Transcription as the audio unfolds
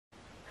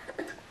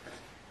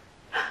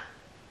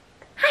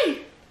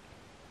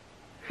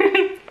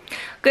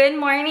Good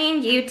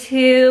morning,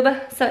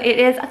 YouTube. So it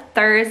is a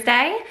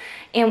Thursday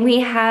and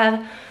we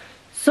have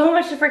so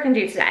much to freaking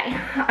do today.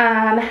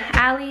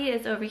 Allie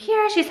is over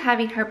here. She's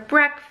having her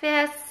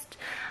breakfast.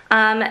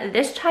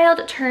 This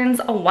child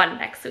turns 1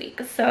 next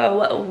week.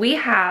 So we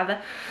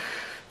have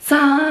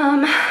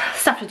some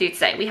stuff to do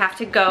today. We have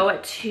to go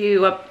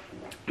to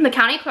the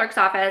county clerk's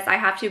office. I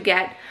have to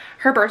get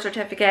her birth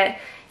certificate.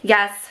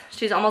 Yes,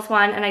 she's almost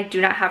 1 and I do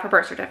not have her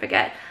birth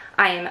certificate.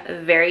 I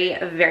am very,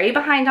 very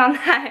behind on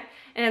that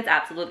and it's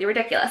absolutely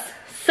ridiculous.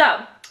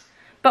 So,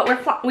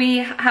 but we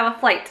have a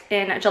flight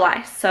in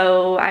July,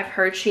 so I've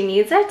heard she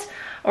needs it,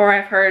 or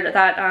I've heard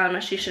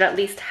that she should at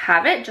least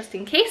have it just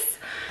in case.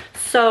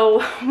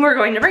 So we're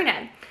going to bring it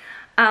in.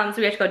 So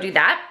we have to go do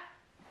that.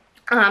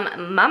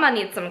 Mama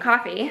needs some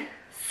coffee,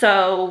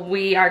 so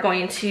we are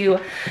going to,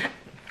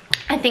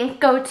 I think,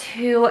 go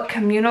to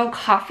Communal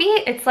Coffee.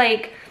 It's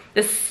like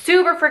this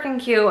super freaking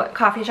cute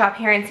coffee shop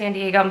here in San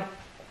Diego.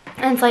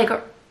 And it's like,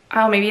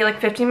 oh, maybe like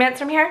 15 minutes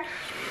from here.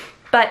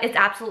 But it's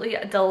absolutely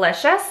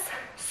delicious.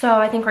 So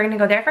I think we're gonna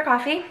go there for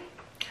coffee.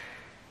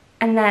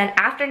 And then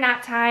after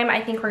nap time,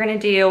 I think we're gonna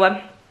do,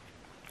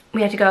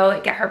 we have to go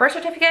get her birth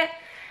certificate.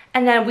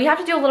 And then we have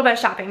to do a little bit of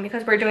shopping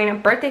because we're doing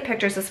birthday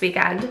pictures this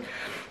weekend.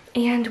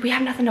 And we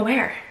have nothing to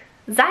wear.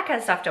 Zach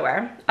has stuff to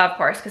wear, of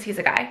course, because he's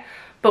a guy.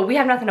 But we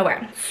have nothing to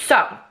wear.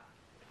 So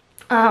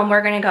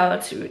we're gonna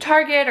go to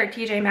Target or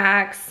TJ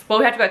Maxx. Well,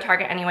 we have to go to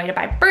Target anyway to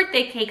buy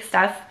birthday cake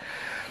stuff.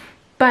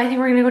 But I think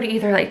we're gonna go to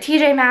either like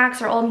TJ Maxx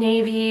or Old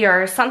Navy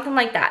or something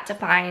like that to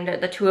find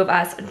the two of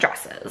us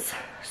dresses.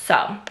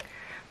 So,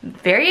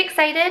 very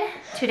excited.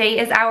 Today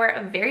is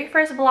our very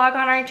first vlog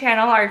on our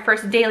channel, our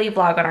first daily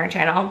vlog on our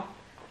channel.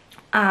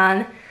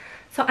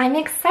 So I'm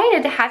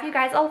excited to have you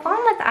guys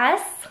along with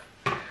us.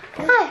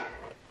 Hi.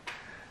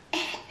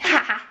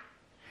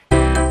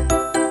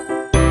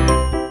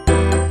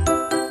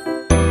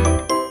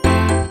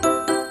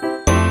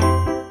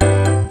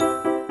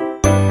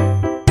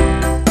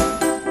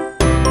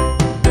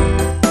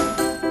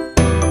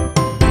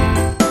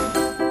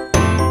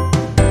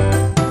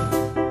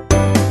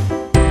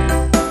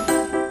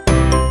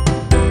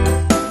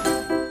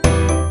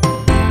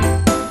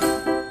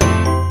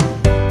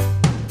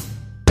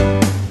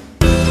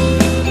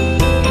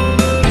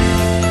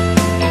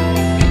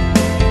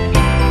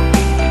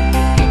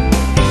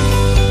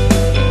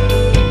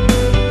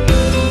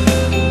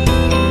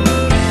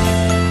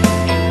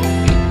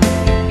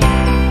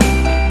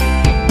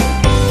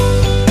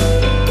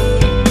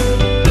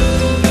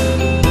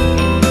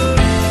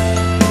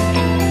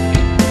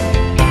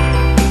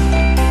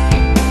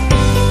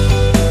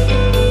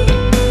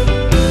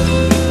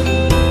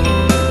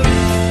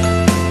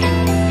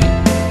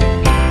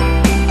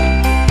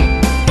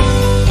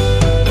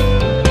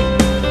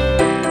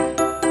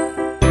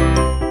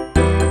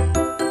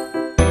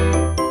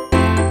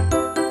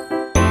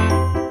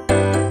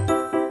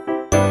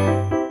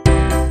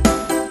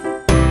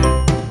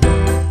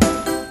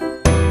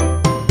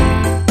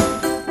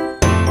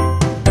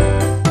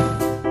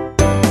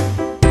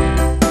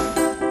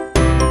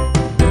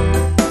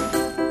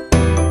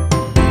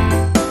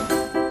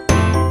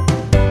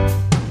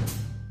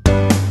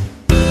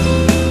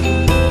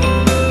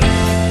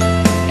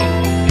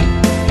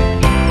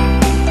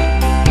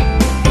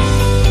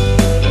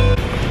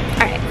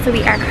 So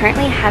we are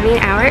currently having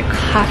our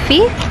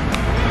coffee.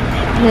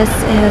 This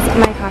is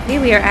my coffee.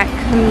 We are at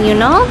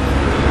Communal,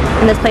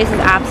 and this place is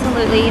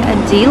absolutely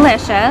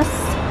delicious.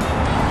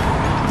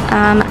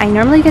 I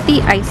normally get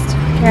the iced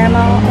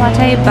caramel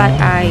latte, but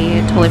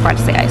I totally forgot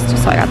to say iced,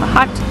 so I got the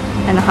hot,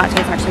 and the hot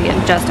tastes actually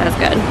just as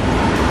good.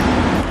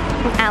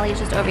 Allie's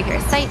just over here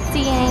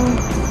sightseeing.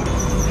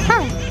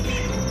 Huh.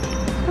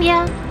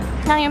 Yeah,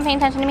 not even paying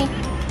attention to me.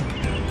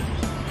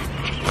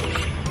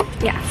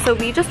 Yeah, so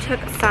we just took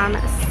some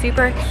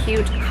super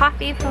cute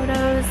coffee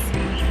photos,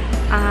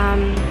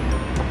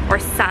 or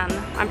some.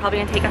 I'm probably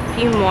gonna take a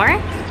few more,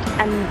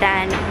 and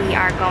then we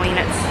are going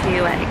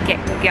to get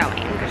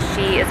going because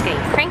she is getting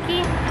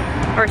cranky,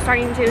 or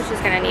starting to. She's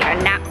gonna need a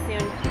nap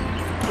soon,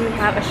 and we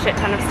have a shit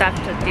ton of stuff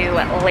to do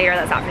later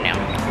this afternoon.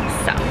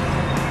 So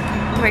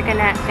we're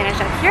gonna finish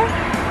up here,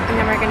 and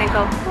then we're gonna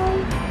go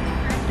home,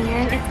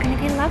 and it's gonna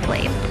be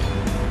lovely.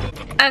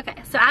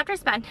 Okay, so after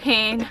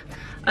spending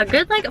a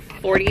good like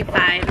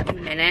 45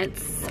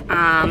 minutes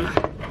on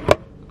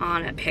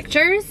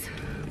pictures,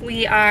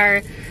 we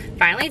are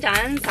finally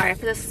done. Sorry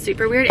for this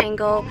super weird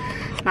angle.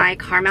 My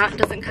car mount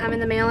doesn't come in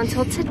the mail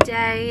until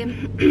today.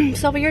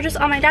 So we are just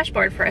on my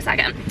dashboard for a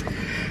second.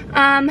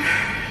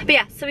 But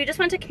yeah, so we just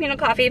went to Communal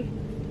Coffee.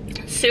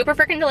 Super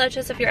freaking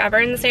delicious if you're ever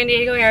in the San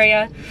Diego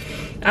area.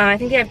 I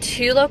think they have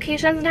 2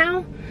 locations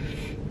now.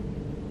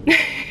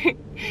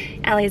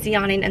 Allie's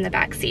yawning in the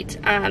back seat.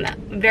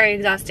 Very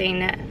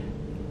exhausting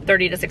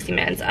 30 to 60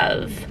 minutes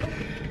of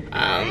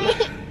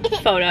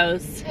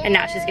photos, and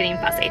now she's getting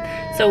fussy.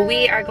 So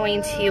we are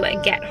going to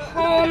get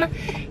home,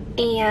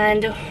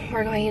 and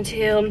we're going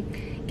to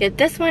get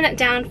this one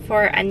down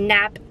for a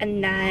nap,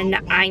 and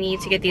then I need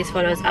to get these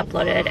photos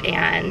uploaded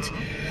and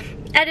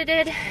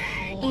edited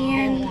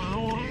and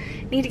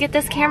need to get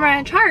this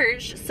camera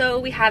charged so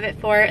we have it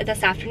for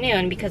this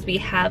afternoon because we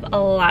have a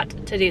lot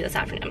to do this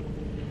afternoon.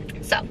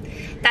 So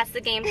that's the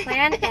game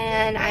plan,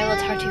 and I will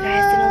talk to you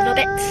guys in a little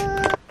bit.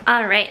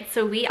 All right,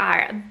 so we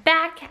are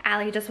back.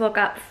 Allie just woke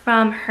up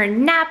from her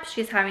nap.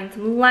 She's having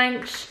some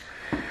lunch.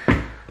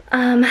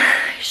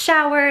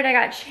 Showered, I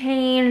got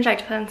changed. I had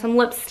to put on some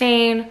lip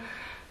stain.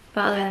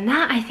 But other than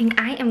that, I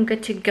think I am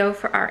good to go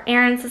for our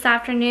errands this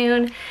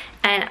afternoon.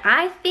 And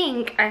I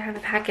think I have a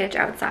package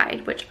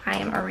outside, which I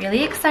am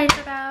really excited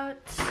about.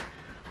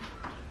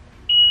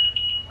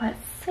 Let's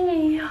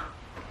see.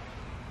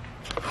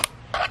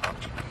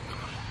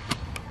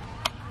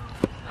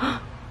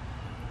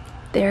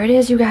 There it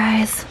is, you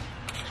guys.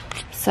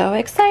 So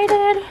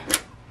excited.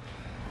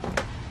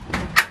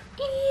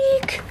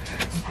 Eek.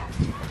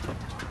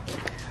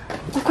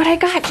 Look what I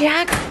got,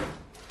 Jack.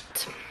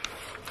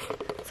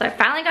 So I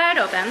finally got it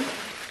open.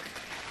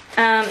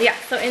 Yeah,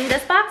 so in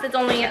this box, it's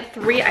only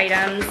 3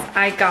 items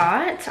I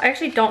got. I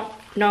actually don't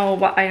know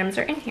what items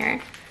are in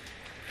here.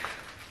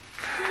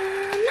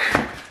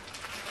 I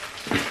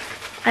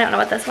don't know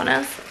what this one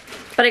is.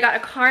 But I got a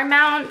car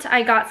mount.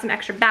 I got some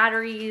extra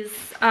batteries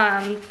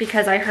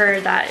because I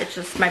heard that it's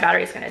just my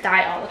battery's gonna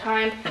die all the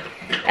time.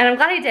 And I'm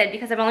glad I did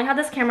because I've only had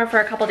this camera for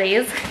a couple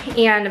days,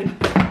 and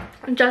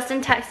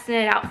Justin testing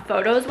it out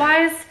photos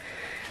wise,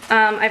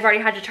 I've already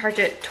had to charge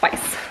it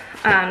twice.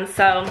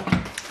 So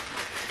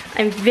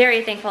I'm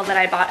very thankful that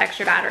I bought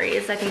extra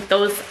batteries. I think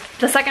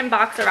the second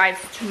box arrives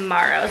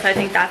tomorrow, so I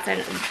think that's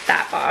in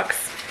that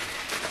box.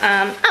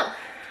 Oh,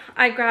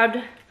 I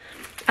grabbed,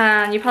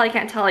 you probably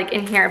can't tell like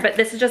in here, but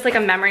this is just like a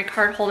memory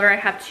card holder. I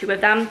have 2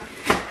 of them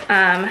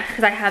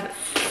because I have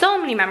so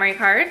many memory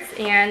cards,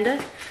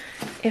 and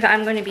if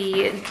I'm going to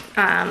be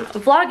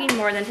vlogging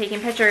more than taking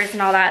pictures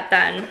and all that,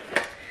 then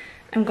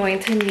I'm going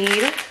to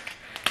need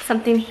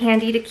something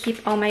handy to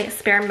keep all my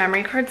spare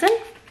memory cards in.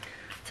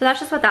 So that's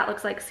just what that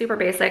looks like, super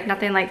basic,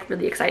 nothing like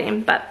really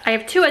exciting. But I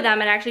have 2 of them,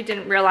 and I actually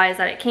didn't realize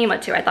that it came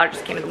with 2. I thought it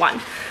just came with 1.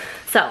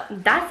 So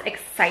that's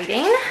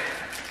exciting.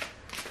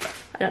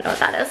 I don't know what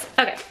that is.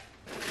 Okay.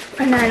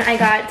 And then I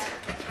got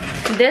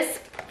this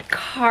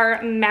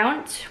car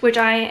mount, which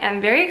I am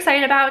very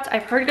excited about.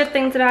 I've heard good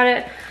things about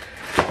it.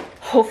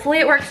 Hopefully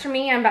it works for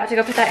me. I'm about to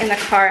go put that in the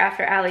car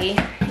after Allie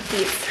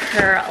eats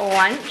her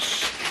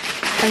lunch.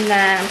 And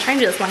then I'm trying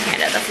to do this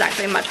one-handed. This is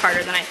actually much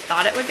harder than I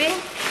thought it would be.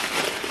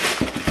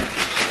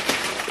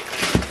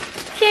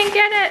 Can't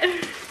get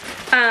it.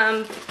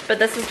 But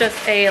this is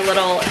just a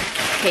little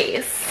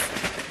case.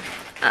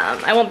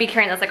 I won't be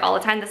carrying this like all the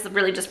time. This is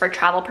really just for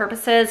travel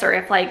purposes, or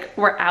if like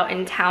we're out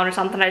in town or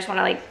something, I just want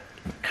to like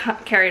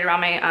carry it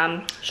around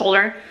my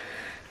shoulder.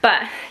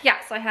 But yeah,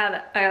 so I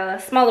have a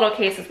small little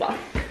case as well.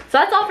 So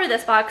that's all for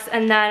this box,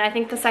 and then I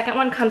think the second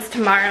one comes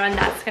tomorrow, and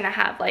that's gonna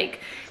have like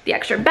the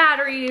extra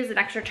batteries, an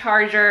extra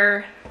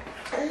charger.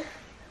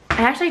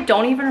 I actually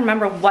don't even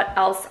remember what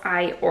else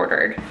I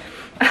ordered.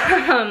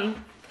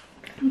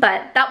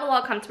 But that will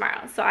all come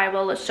tomorrow, so I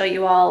will show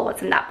you all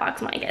what's in that box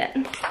when I get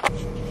it.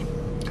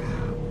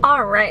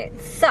 All right,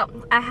 so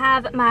I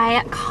have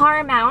my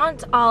car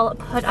mount all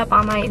put up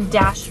on my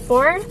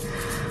dashboard,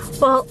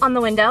 well, on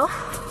the window.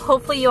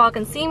 Hopefully you all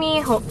can see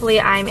me.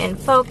 Hopefully I'm in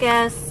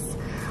focus.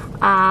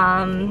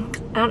 I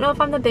don't know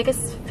if I'm the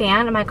biggest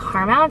fan of my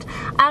car mount.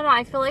 I don't know,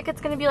 I feel like it's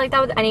gonna be like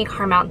that with any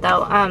car mount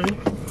though.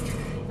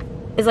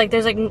 It's like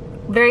there's like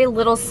very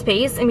little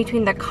space in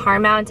between the car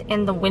mount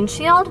and the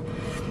windshield.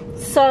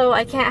 So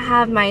I can't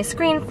have my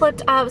screen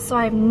flipped up, so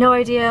I have no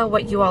idea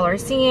what you all are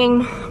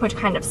seeing, which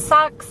kind of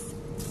sucks.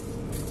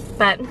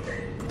 But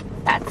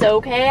that's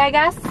okay, I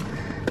guess.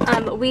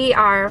 We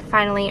are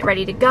finally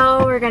ready to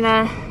go.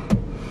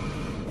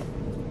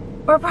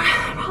 We're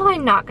probably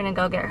not gonna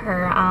go get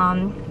her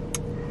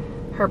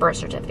birth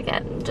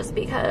certificate, just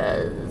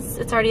because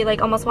it's already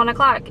like almost 1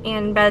 o'clock,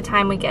 and by the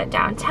time we get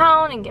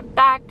downtown and get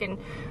back, and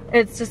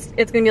it's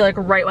gonna be like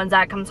right when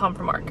Zach comes home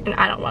from work, and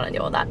I don't want to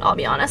deal with that, I'll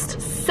be honest.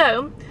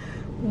 So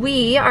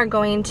we are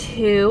going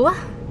to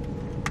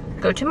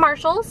go to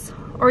Marshall's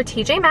or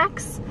TJ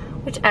Maxx,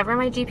 whichever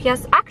my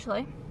GPS,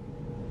 actually,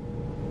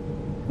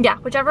 yeah,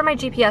 whichever my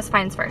GPS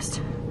finds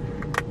first.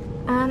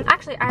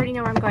 Actually, I already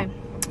know where I'm going.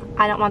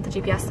 I don't want the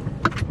GPS.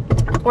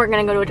 We're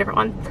gonna go to a different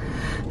one.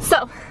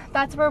 So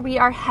that's where we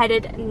are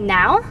headed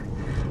now.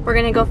 We're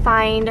gonna go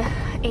find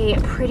a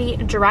pretty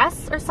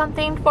dress or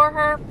something for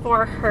her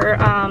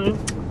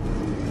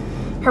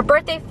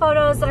birthday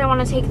photos that I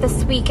want to take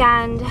this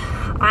weekend.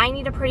 I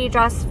need a pretty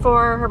dress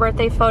for her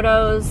birthday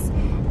photos,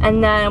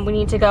 and then we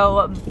need to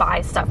go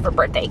buy stuff for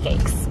birthday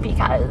cakes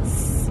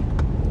because,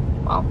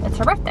 well, it's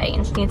her birthday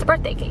and she needs a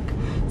birthday cake.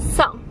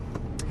 So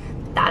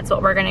that's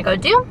what we're gonna go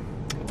do.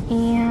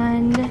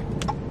 And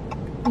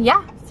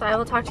yeah, so I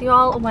will talk to you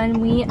all when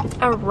we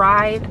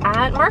arrive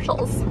at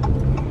Marshall's.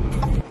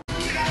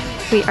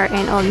 We are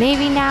in Old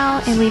Navy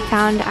now, and we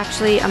found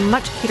actually a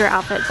much cuter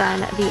outfit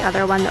than the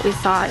other one that we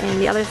saw in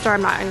the other store.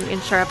 I'm not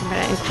even sure if I'm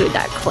going to include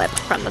that clip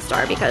from the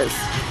store because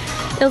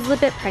it was a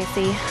bit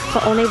pricey.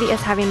 But Old Navy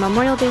is having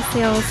Memorial Day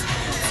sales,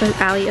 so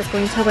Allie is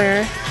going to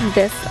wear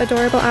this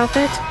adorable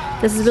outfit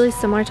This is really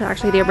similar to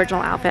actually the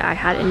original outfit I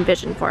had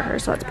envisioned for her,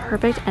 so it's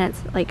perfect, and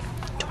it's like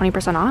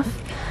 20% off.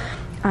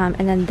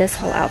 And then this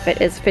whole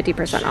outfit is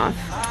 50% off,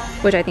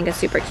 which I think is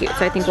super cute.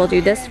 So I think we'll do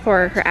this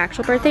for her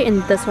actual birthday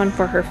and this one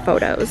for her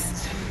photos.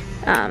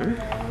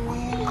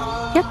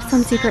 Yep, so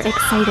I'm super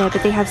excited,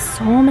 but they have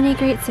so many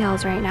great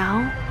sales right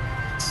now.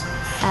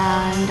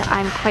 And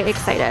I'm quite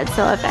excited.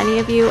 So if any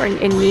of you are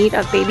in need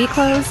of baby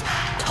clothes,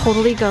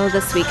 totally go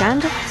this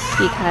weekend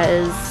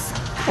because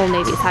Old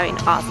Navy's having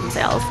awesome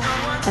sales.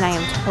 And I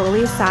am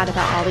totally sad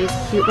about all these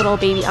cute little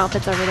baby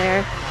outfits over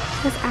there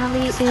because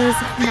Allie is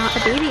not a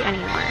baby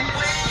anymore.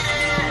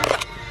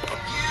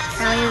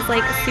 Allie is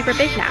like super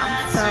big now,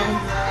 so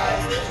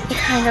it's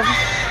kind of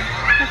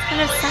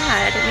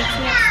sad. It makes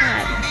me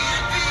upset.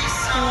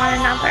 I want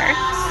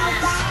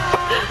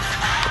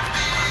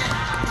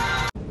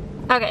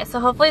another. Okay, so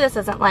hopefully this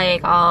isn't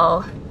like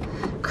all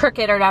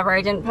crooked or whatever.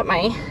 I didn't put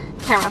my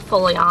camera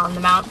fully on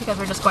the mount because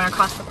we're just going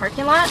across the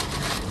parking lot.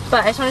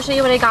 But I just want to show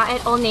you what I got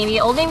at Old Navy.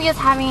 Old Navy is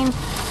having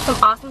some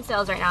awesome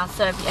sales right now.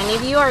 So if any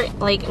of you are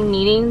like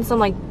needing some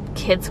like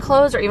kids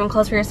clothes or even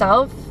clothes for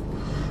yourself,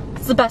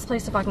 it's the best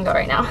place to fucking go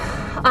right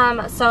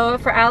now. So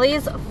for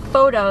Allie's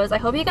photos, I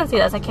hope you can see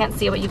this. I can't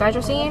see what you guys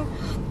are seeing,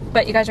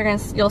 but you guys are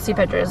you'll see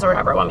pictures or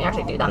whatever when we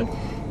actually do them.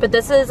 But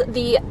this is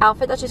the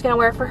outfit that she's gonna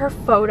wear for her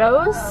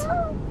photos.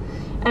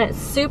 And it's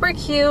super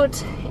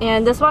cute.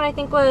 And this one I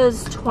think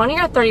was 20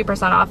 or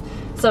 30% off.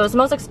 So it's the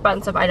most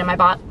expensive item I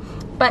bought.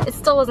 But it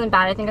still wasn't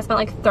bad. I think I spent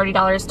like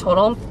 $30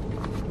 total.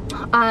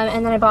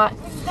 And then I bought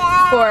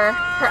for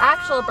her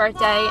actual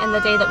birthday and the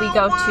day that we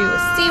go to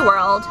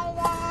SeaWorld,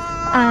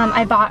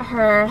 I bought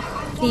her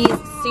these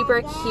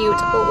super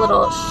cute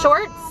little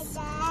shorts.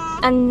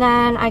 And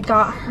then I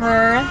got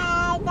her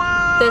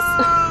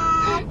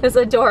this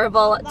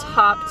adorable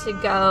top to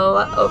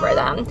go over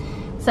them.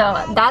 So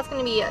that's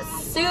gonna be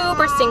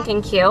super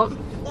stinking cute.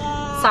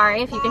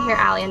 Sorry if you can hear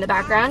Allie in the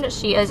background.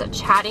 She is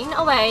chatting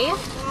away.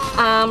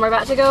 We're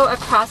about to go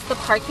across the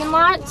parking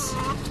lot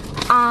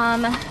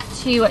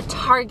to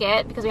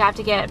Target because we have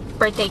to get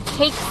birthday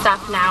cake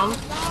stuff now.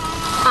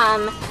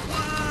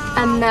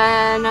 And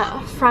then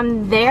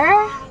from there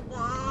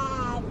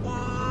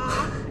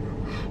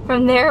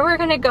we're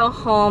gonna go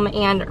home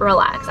and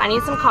relax. I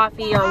need some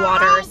coffee or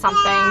water or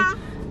something.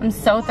 I'm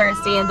so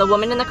thirsty, and the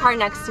woman in the car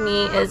next to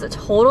me is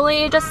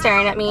totally just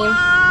staring at me.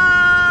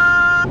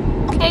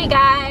 Hey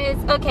guys,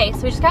 okay,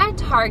 so we just got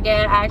to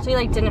Target. I actually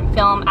like didn't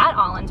film at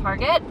all in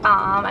Target.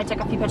 I took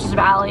a few pictures of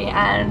Allie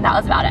and that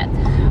was about it.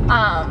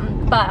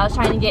 But I was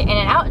trying to get in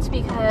and out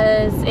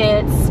because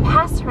it's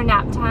past her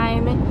nap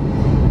time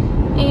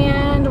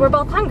and we're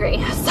both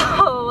hungry,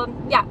 so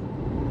yeah.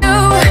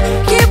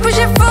 Keep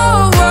pushing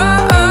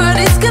forward,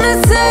 it's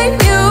gonna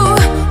save you.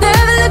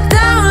 Never look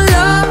down,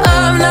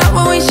 love, not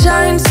when we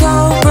shine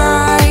so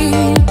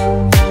bright.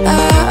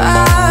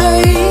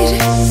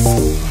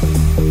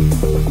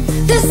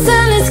 The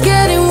sun is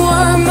getting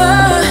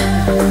warmer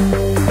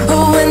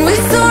when we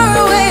soar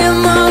away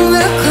among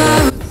the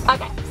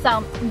clouds. Okay,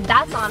 so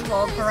that's on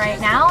hold for right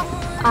now.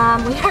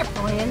 We are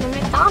going to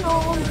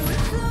McDonald's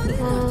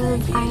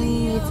because I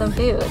need some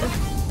food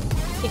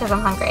because I'm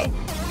hungry.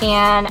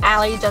 And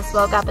Allie just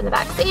woke up in the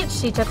back seat.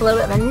 She took a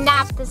little bit of a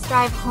nap this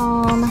drive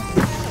home.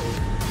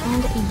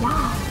 And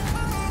yeah.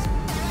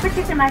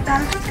 Particular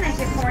McDonald's, what can I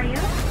get for you?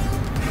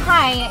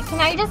 Hi,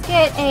 can I just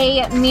get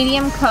a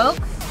medium Coke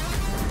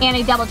and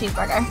a double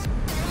cheeseburger?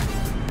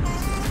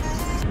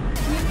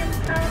 Medium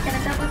Coke and a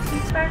double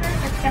cheeseburger.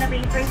 It's gonna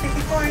be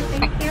 $3.54.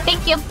 Thank you.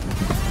 Thank you.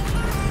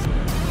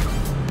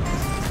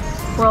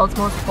 World's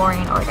most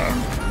boring order,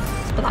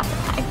 but that's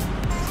okay.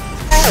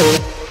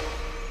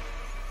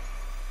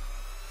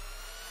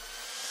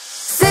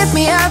 Sip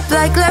me up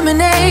like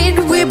lemonade.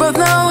 We both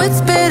know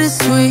it's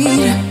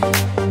bittersweet.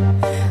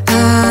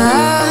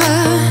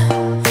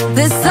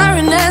 This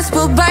sourness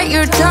will bite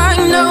your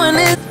tongue. No one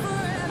is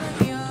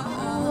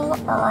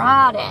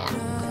rotten.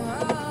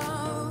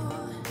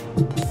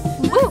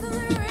 Woo!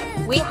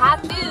 We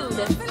have food.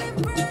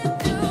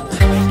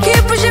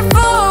 keep pushing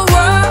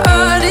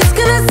forward. It's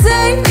gonna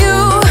save you.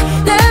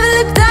 Never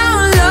look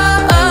down,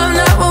 love,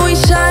 not when we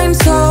shine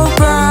so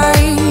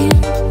bright.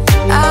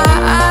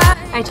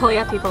 I totally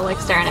have people like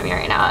staring at me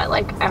right now at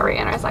like every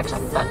intersection,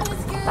 but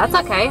that's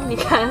okay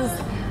because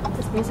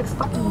this music's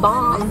fucking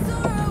bomb.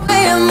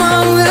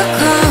 Among the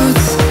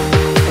clouds,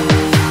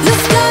 the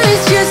sky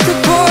is just a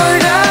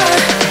border,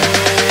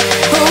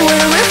 but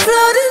when we're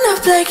floating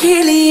up like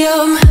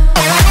helium.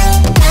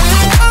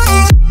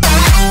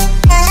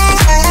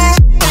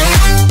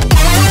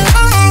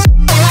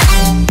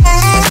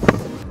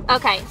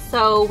 Okay,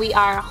 so we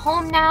are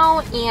home now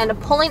and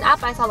pulling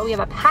up I saw that we have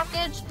a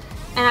package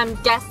and I'm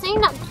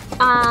guessing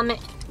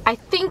I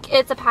think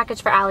it's a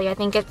package for Allie. I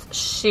think it's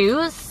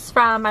shoes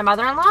from my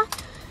mother-in-law,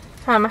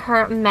 from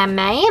her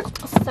meme.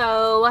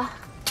 So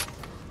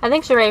I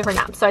think she's ready for a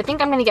nap. So I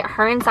think I'm gonna get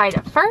her inside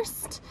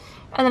first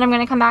and then I'm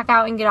gonna come back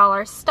out and get all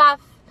our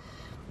stuff,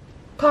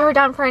 put her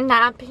down for a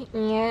nap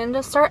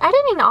and start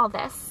editing all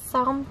this.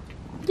 So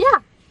yeah.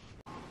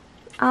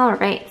 All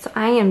right, so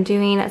I am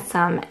doing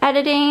some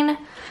editing.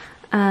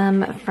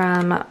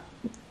 from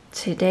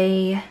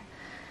today.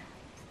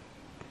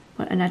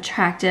 What an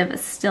attractive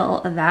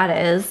still that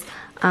is.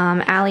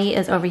 Allie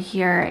is over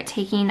here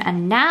taking a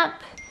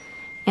nap,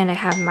 and I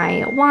have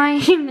my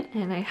wine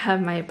and I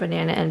have my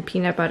banana and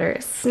peanut butter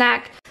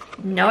snack.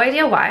 No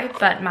idea why,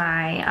 but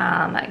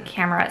my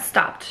camera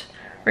stopped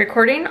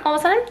recording all of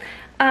a sudden.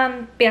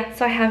 But yeah,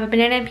 so I have a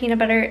banana and peanut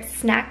butter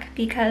snack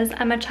because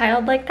I'm a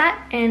child like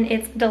that and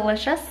it's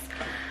delicious.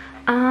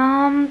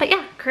 But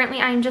yeah, currently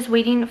I'm just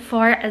waiting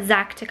for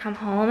Zach to come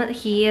home.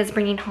 He is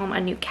bringing home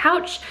a new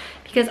couch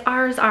because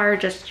ours are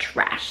just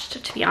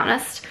trashed, to be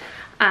honest.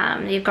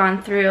 They've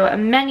gone through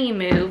many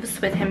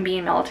moves with him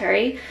being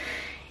military,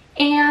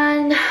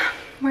 and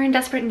we're in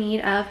desperate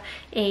need of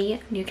a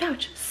new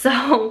couch.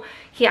 So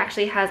he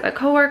actually has a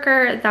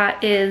coworker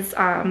that is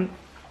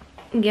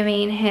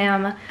giving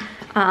him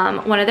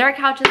one of their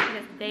couches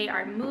because they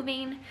are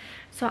moving.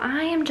 So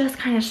I am just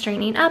kind of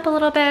straightening up a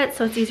little bit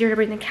so it's easier to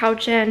bring the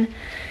couch in.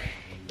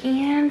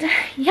 And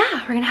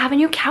yeah, we're gonna have a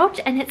new couch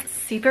and it's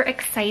super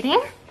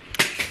exciting.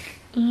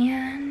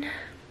 And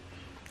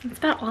that's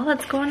about all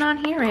that's going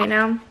on here right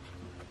now.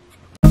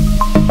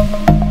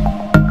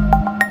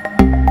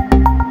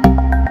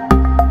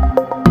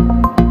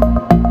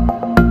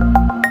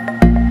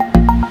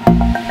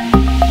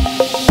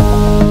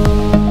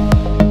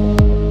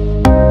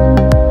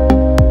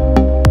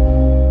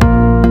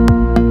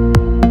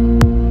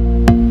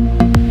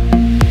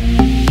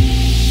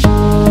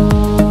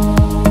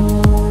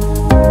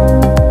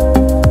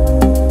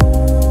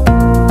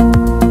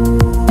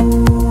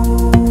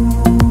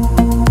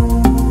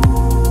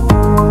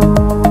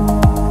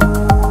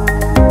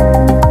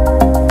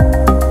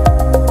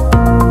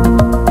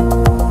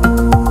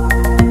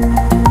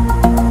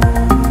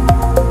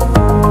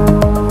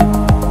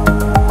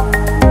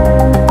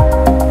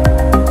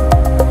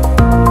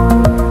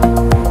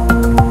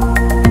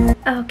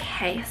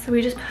 So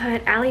we just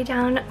put Allie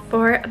down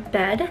for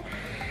bed.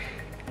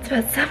 It's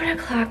about 7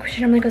 o'clock.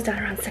 She normally goes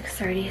down around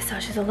 6:30, so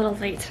she's a little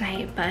late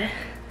tonight, but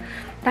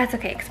that's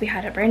okay because we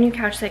had a brand new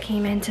couch that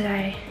came in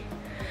today,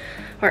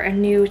 or a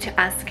new to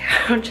us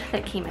couch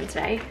that came in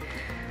today.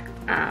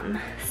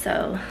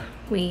 So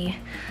we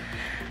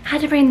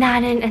had to bring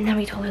that in, and then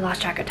we totally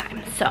lost track of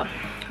time. So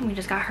we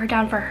just got her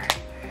down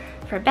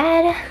for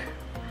bed.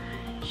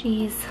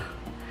 She's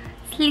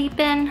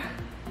sleeping,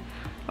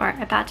 or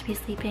about to be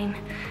sleeping.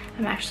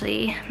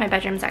 My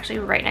bedroom's actually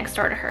right next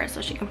door to her, so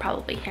she can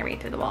probably hear me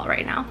through the wall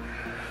right now.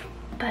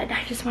 But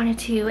I just wanted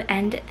to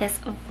end this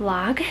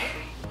vlog,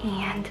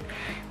 and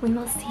we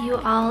will see you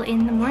all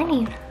in the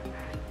morning.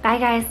 Bye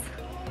guys.